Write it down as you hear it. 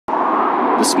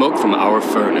The smoke from our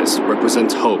furnace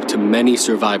represents hope to many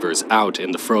survivors out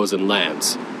in the frozen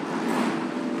lands.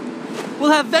 We'll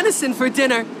have venison for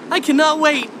dinner. I cannot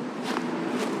wait.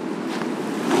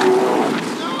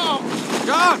 No!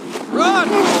 John, run!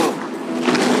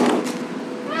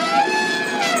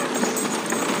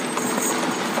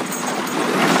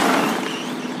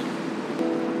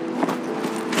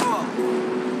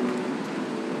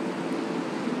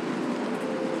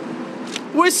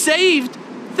 We're saved!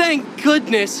 Thank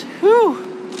goodness. Whew.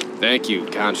 Thank you,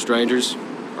 kind strangers.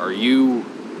 Are you...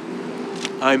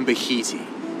 I'm Bahiti,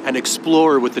 an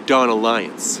explorer with the Dawn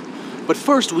Alliance. But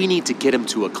first we need to get him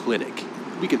to a clinic.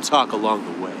 We can talk along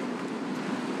the way.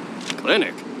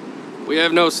 Clinic? We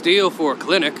have no steel for a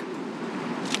clinic.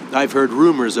 I've heard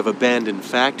rumors of abandoned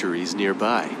factories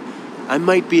nearby. I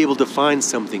might be able to find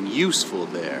something useful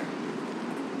there.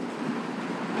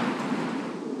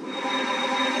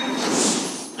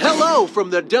 Hello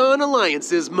from the Dawn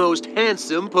Alliance's most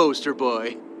handsome poster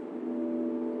boy.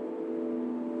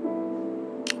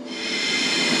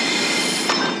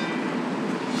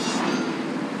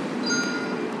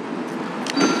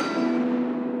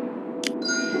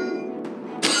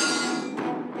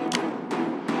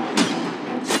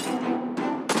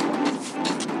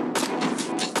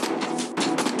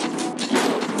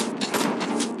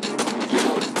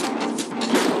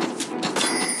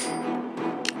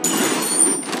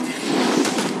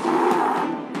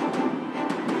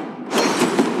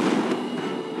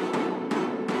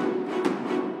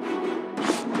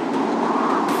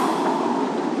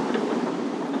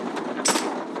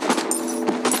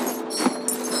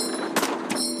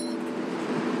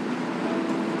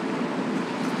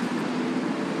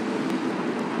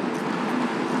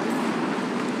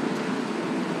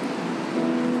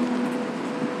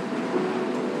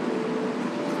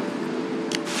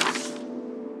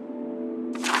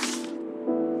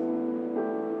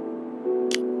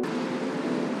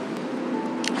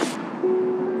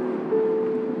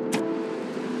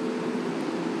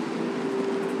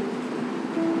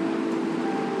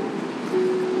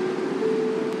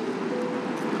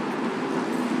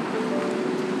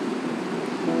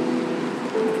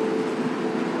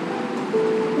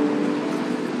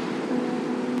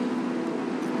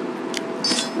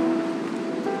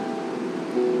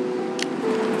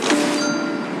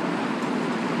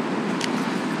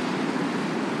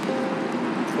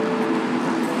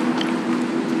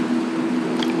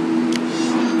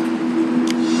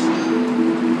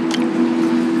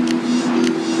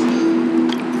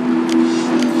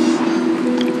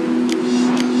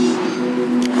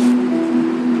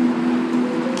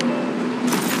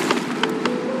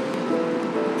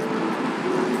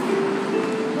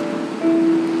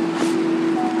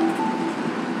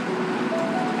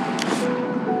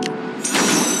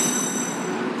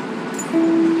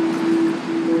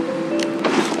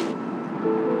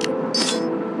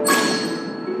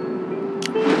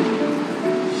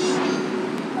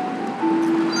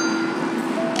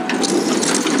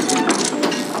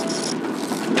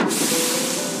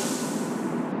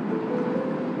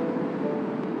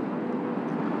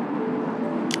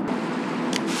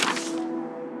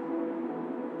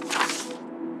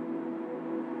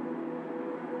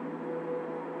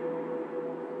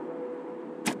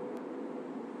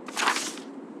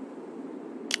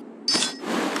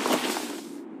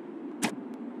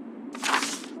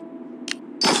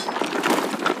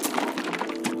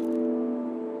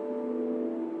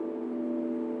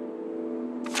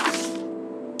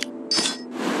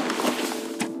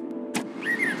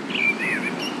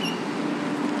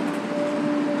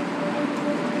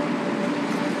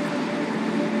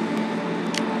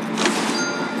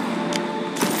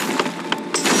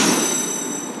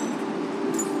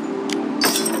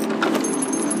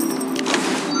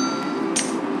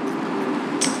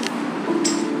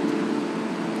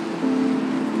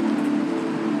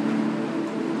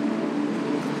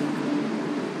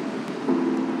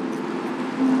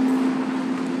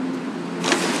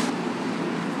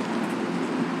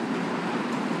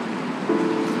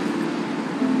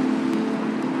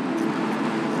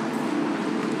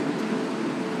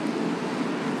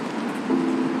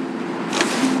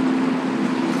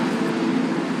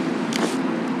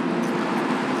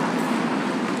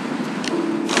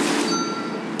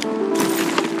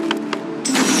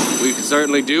 We could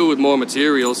certainly do with more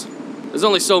materials. There's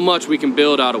only so much we can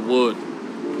build out of wood.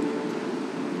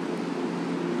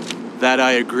 That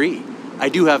I agree. I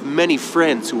do have many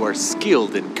friends who are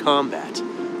skilled in combat.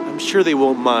 I'm sure they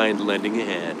won't mind lending a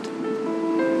hand.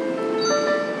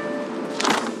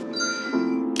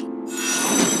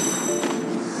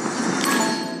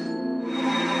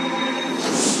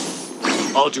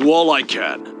 I'll do all I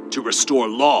can. to restore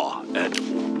law and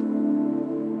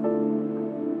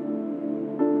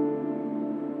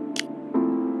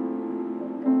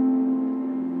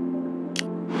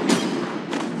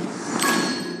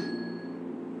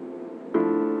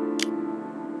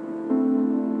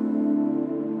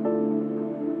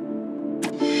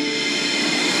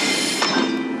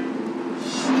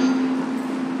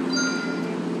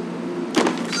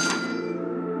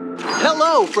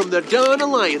Hello from the Dawn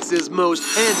Alliance's most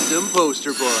handsome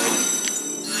poster boy.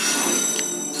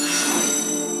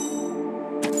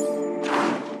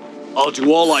 I'll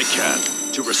do all I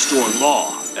can to restore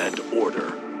law and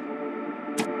order.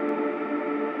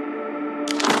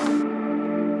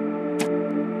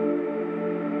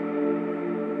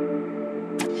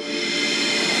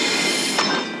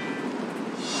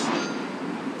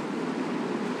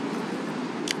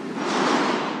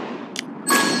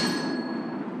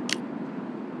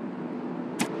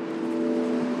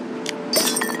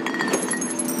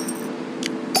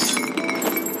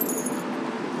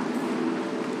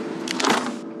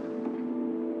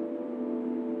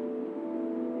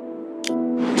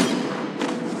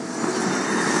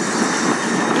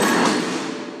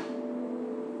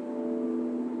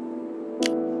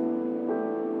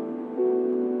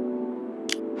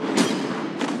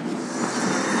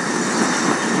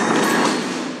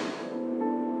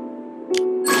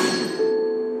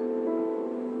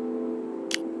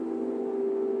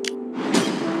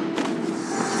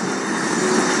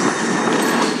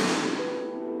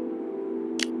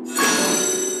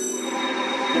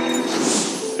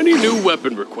 Any new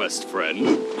weapon request, friend?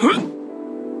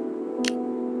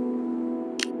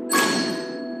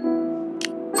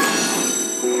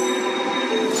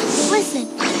 Listen,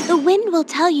 the wind will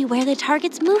tell you where the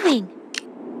target's moving.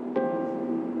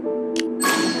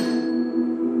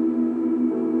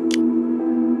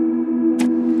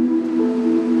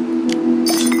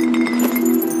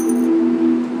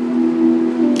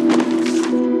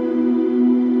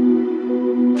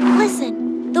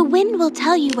 Listen, the wind will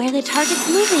tell you where the target's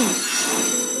moving.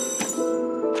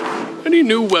 Any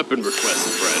new weapon request,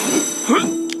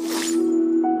 friend?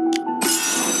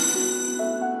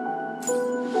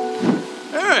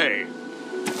 Hey!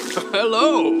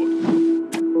 Hello!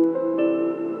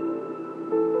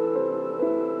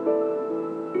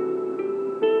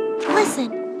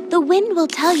 Listen, the wind will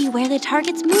tell you where the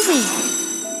target's moving.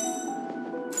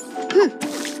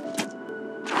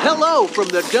 Hello from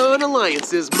the Dawn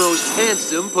Alliance's most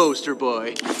handsome poster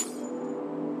boy.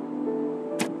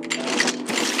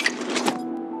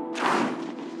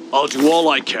 I'll do all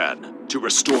I can to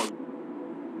restore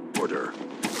order.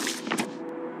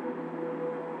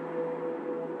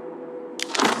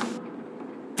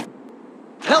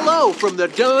 Hello from the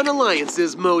Dawn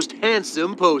Alliance's most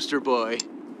handsome poster boy.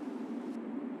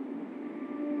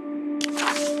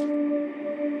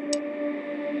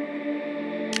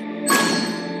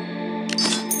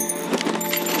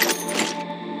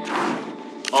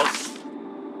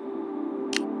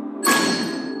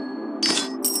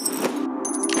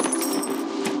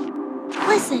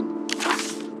 Listen,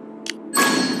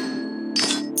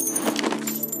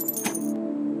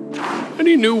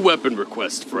 Any new weapon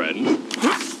request, friend?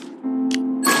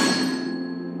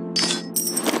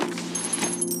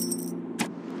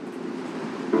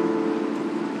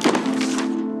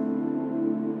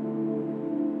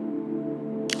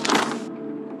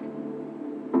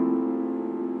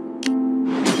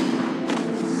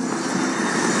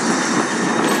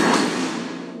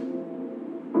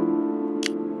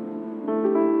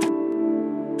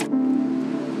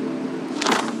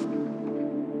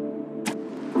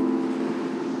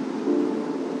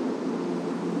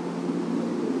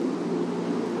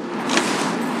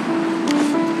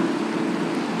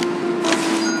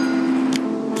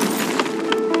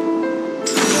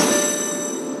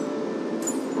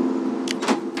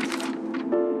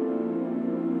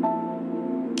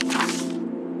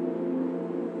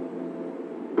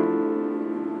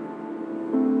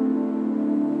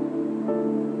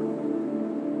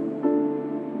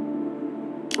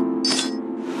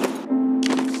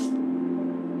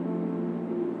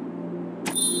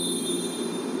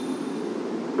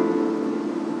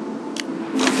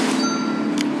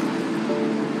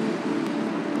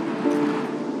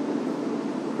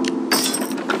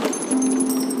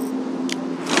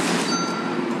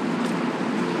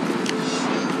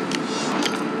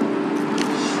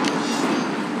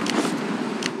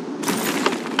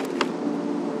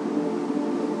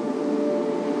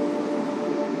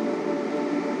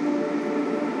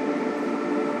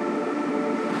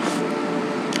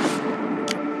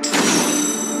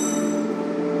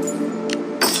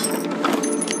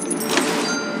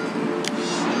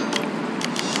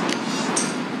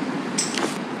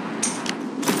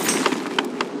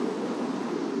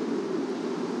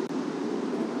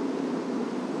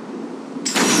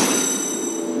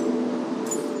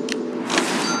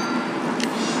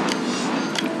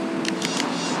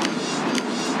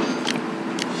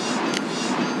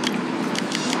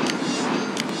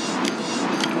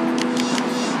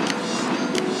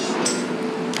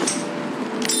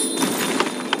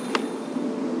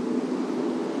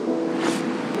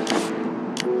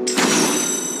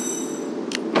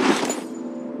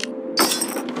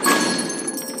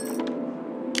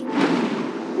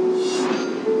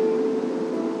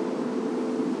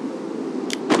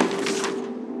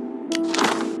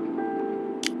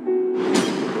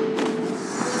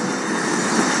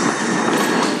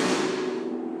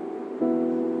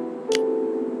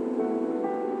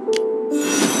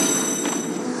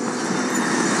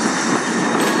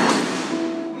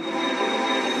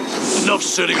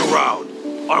 sitting around.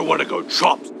 I want to go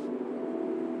chop.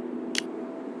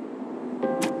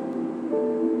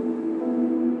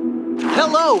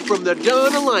 Hello from the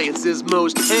Dawn Alliance's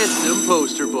most handsome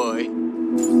poster boy.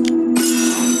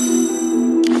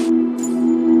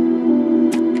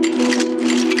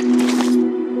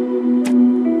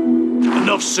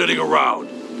 Enough sitting around.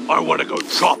 I want to go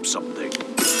chop something.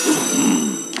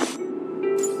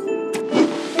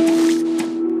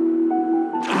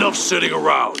 Enough sitting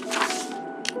around.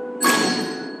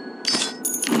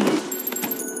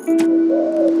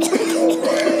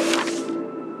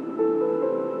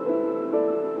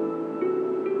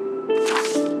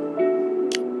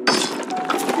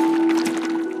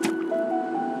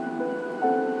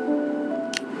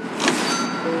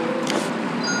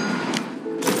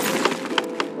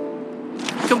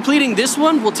 Completing this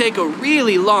one will take a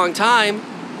really long time.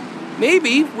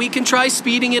 Maybe we can try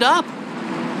speeding it up.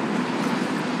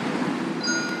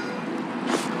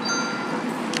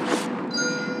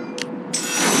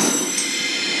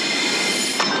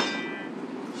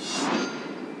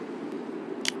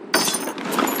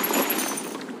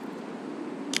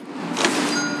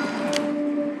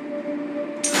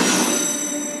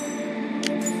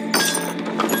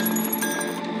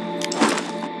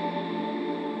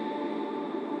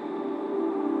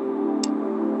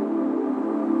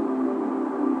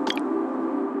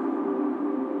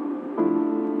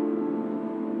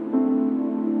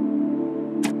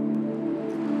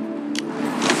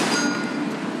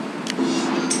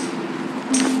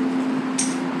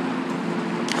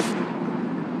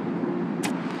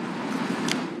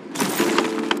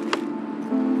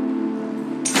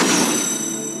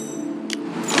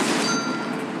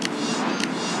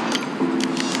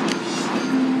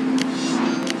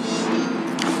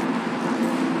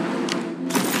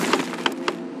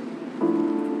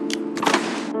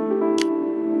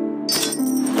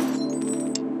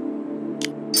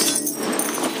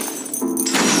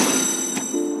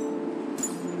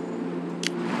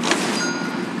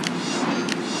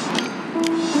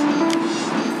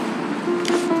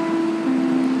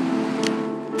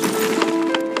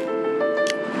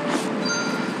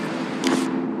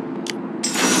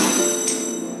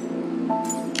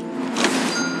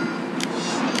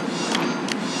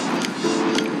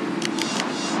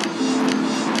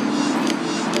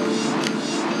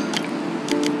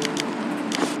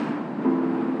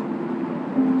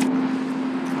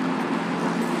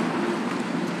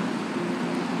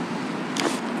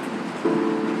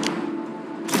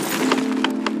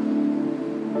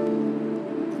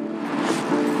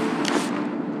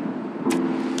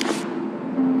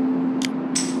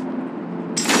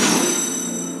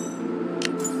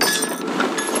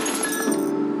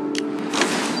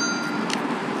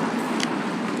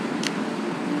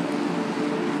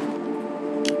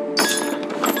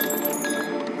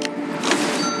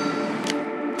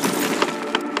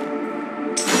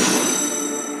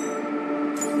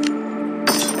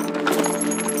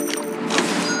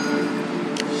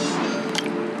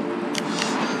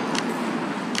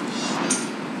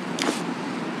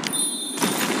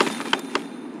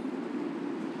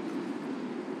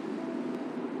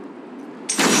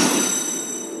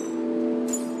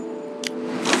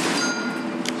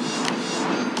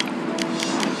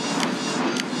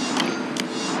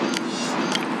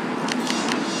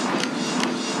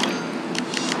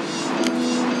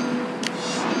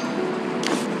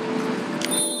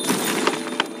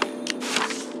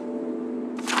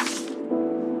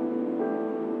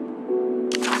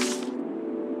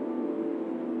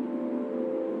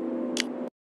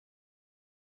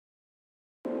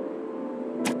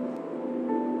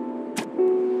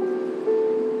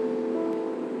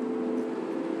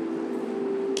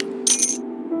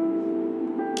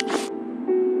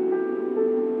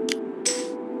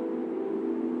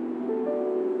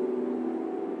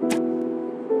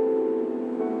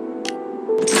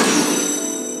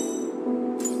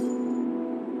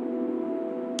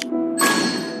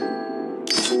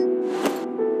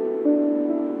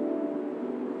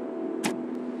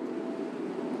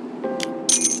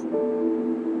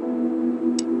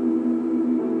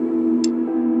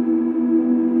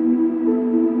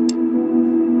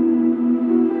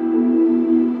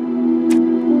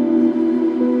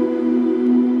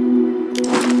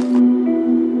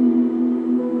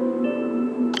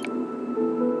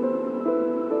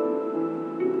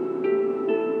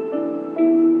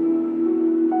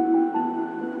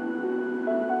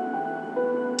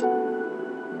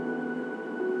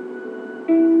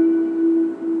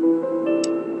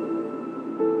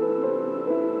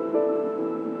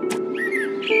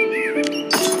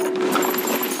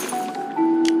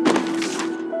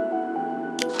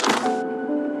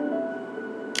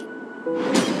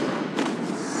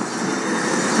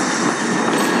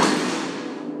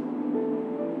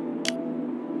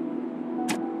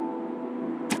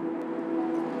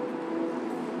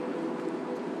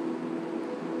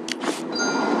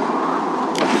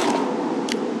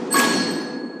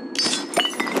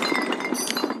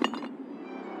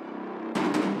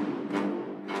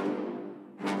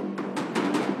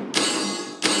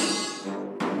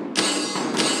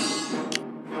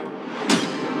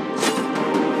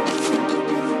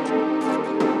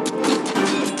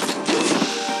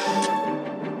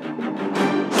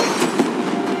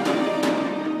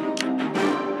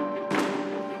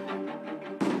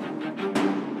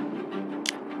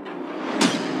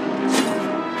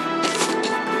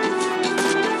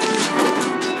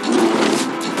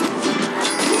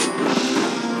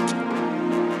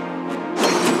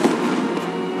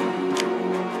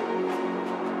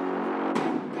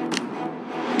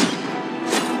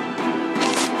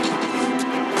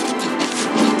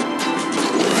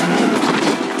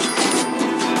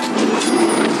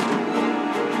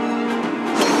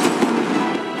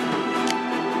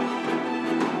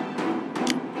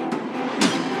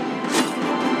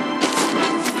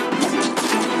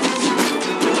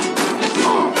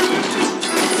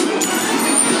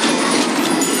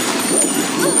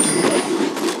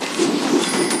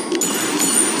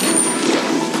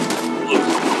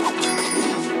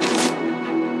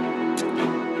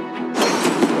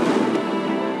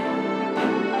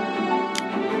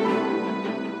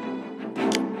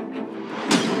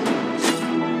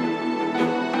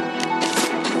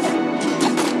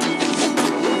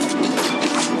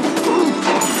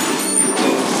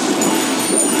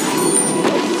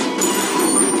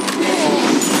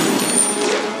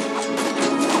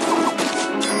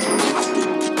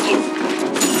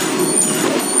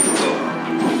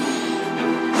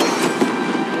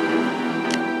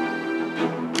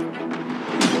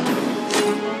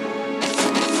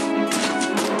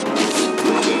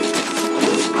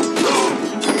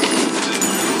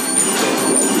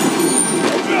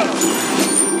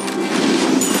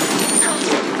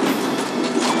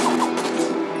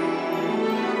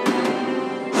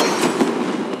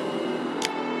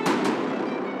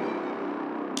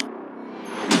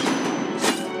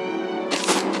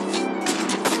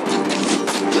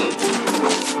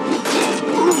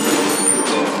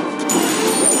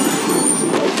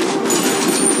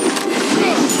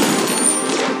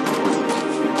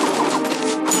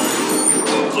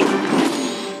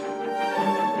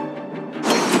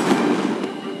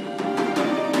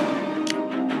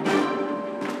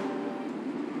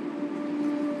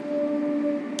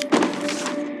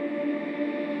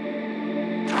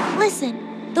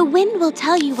 Listen, the wind will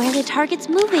tell you where the target's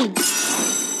moving.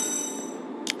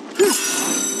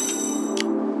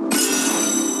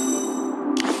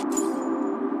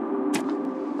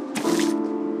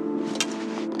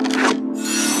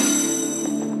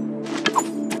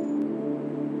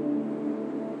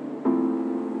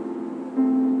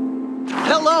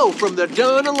 Hello from the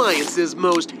Dawn Alliance's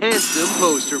most handsome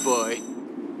poster boy.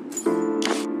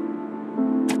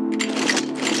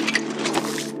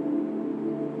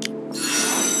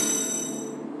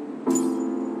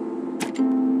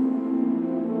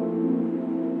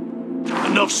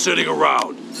 Enough sitting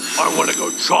around. I want to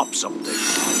go chop something.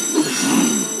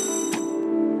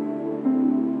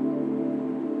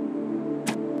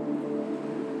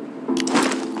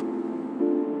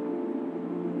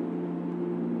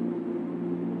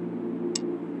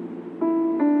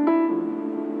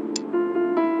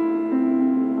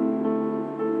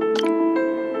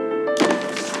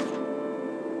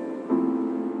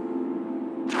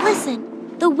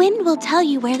 Listen, the wind will tell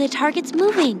you where the target's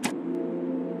moving.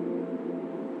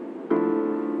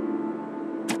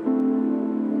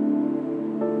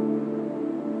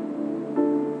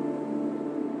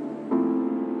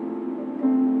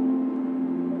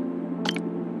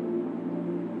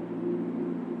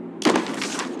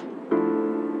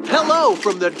 Hello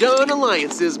from the Dawn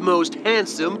Alliance's most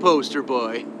handsome poster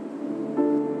boy.